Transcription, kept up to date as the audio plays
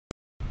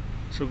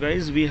So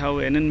guys, we have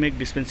Yenen Make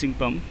dispensing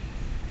pump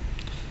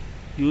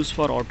used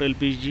for auto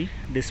LPG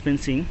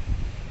dispensing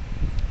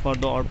for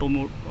the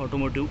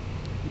automotive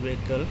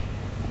vehicle.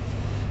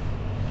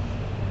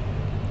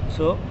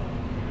 So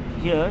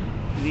here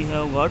we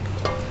have got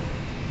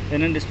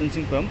Yenen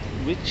dispensing pump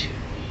which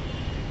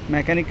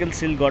mechanical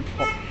seal got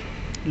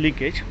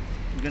leakage.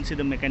 You can see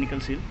the mechanical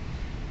seal.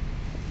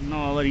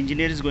 Now our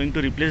engineer is going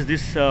to replace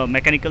this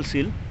mechanical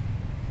seal.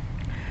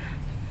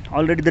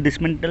 Already the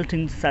dismantle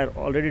things are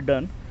already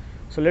done.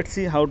 So let's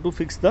see how to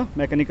fix the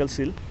mechanical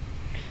seal.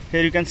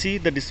 Here you can see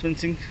the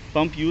dispensing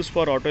pump used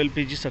for auto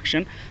LPG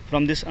suction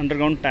from this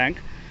underground tank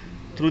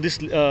through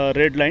this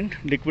red line,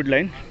 liquid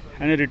line,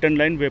 and a return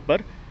line vapor.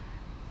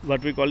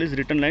 What we call is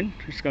return line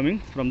is coming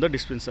from the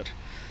dispenser.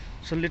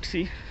 So let's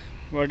see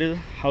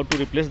how to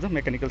replace the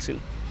mechanical seal.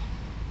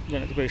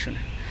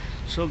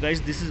 So guys,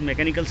 this is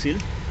mechanical seal.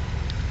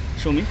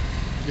 Show me.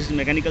 This is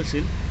mechanical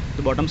seal,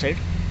 the bottom side.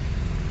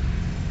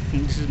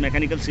 This is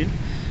mechanical seal,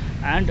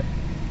 and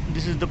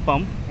this is the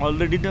pump.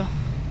 Already the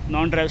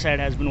non-drive side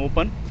has been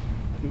open.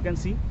 You can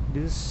see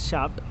this is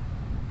shaft,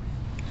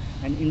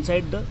 and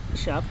inside the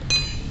shaft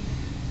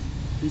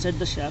you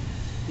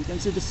can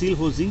see the seal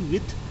housing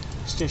with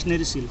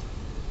stationary seal,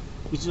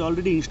 which is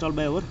already installed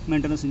by our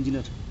maintenance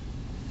engineer.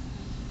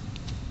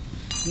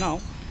 Now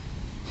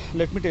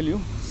let me tell you,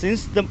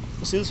 since the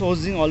seal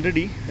housing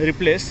already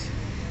replaced,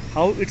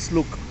 how it's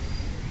look.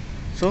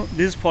 So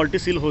this is faulty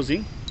seal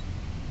housing.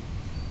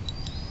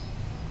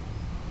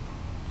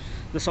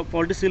 The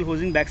faulty seal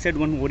housing backside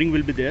one o-ring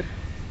will be there.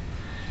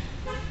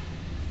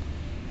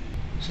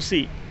 So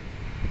see,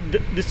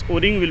 this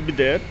o-ring will be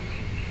there.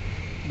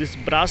 This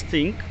brass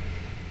thing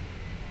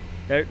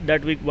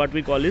what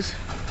we call is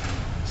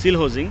seal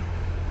housing.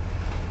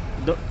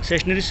 The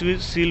stationary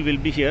seal will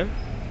be here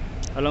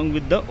along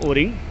with the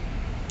o-ring,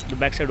 the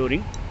backside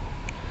o-ring.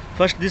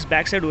 First this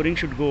backside o-ring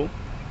should go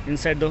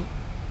inside the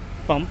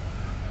pump.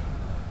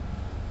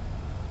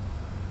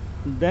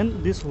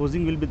 Then this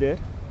housing will be there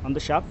on the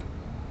shaft.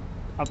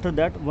 After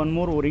that one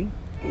more o-ring.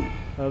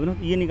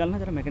 ये निकालना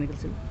जरा mechanical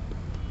seal.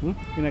 ये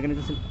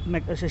mechanical seal,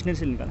 stationary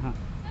seal निकाल.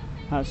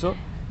 हाँ. So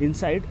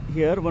inside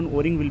here one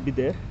o-ring will be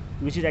there,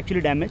 which is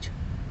actually damaged.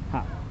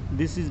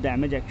 This is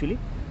damaged actually,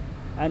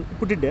 and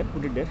put it there.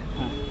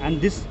 And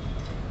this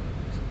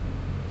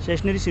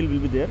stationary seal will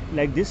be there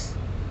like this.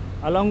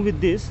 Along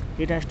with this,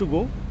 it has to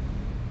go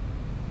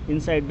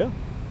inside the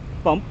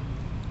pump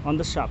on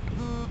the shaft.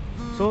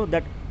 So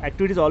that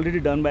activity is already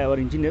done by our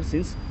engineer.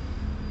 Since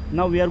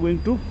now we are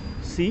going to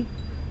see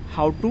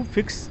how to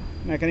fix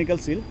mechanical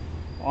seal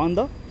on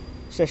the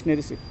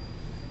stationary seal.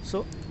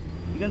 So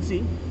you can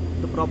see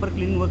the proper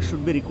cleaning work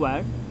should be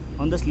required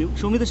on the sleeve.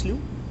 Show me the sleeve.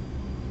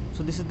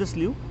 So this is the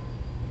sleeve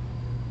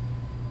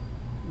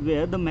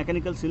where the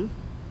mechanical seal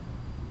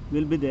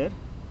will be there.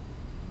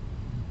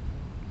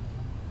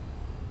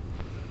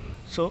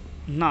 So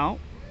now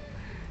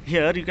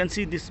here you can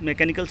see this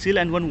mechanical seal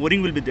and one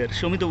o-ring will be there.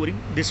 Show me the o-ring.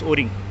 This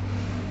o-ring.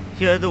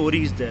 Here the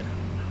o-ring is there.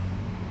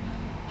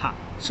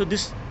 So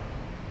this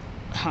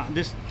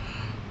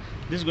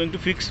is going to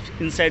fix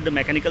inside the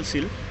mechanical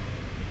seal.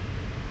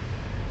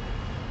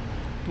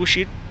 Push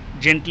it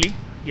gently.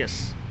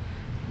 Yes.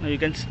 Now you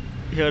can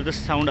hear the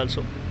sound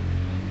also.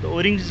 The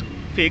o-ring is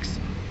fixed.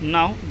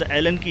 Now the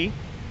Allen key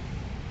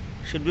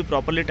should be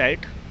properly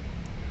tight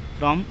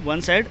from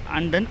one side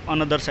and then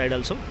another side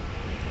also.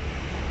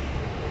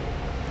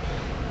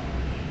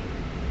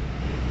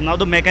 Now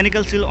the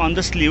mechanical seal on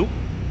the sleeve.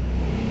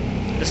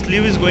 The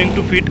sleeve is going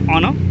to fit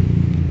on a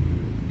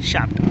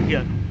shaft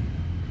here.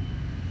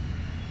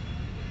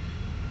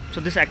 So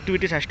this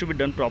activities has to be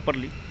done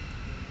properly.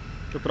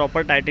 The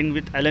proper tightening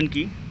with Allen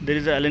key. There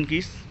is a Allen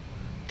keys,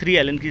 3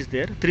 Allen keys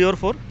there. 3 or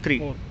 4?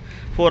 3.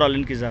 4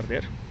 Allen keys are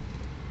there.